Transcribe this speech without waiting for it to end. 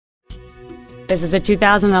This is a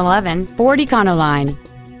 2011 Ford ECONOLINE.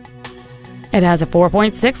 It has a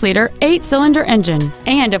 4.6-liter 8-cylinder engine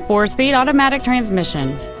and a 4-speed automatic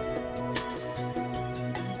transmission.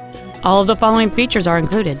 All of the following features are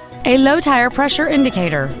included: a low tire pressure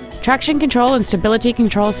indicator, traction control and stability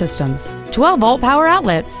control systems, 12-volt power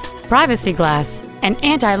outlets, privacy glass, an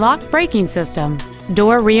anti-lock braking system,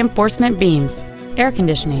 door reinforcement beams, air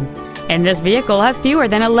conditioning, and this vehicle has fewer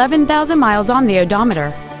than 11,000 miles on the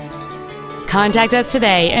odometer. Contact us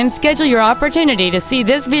today and schedule your opportunity to see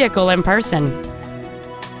this vehicle in person.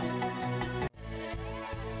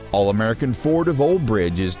 All-American Ford of Old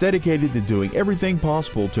Bridge is dedicated to doing everything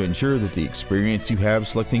possible to ensure that the experience you have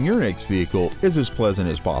selecting your next vehicle is as pleasant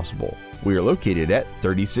as possible. We are located at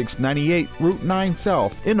 3698 Route 9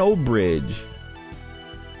 South in Old Bridge.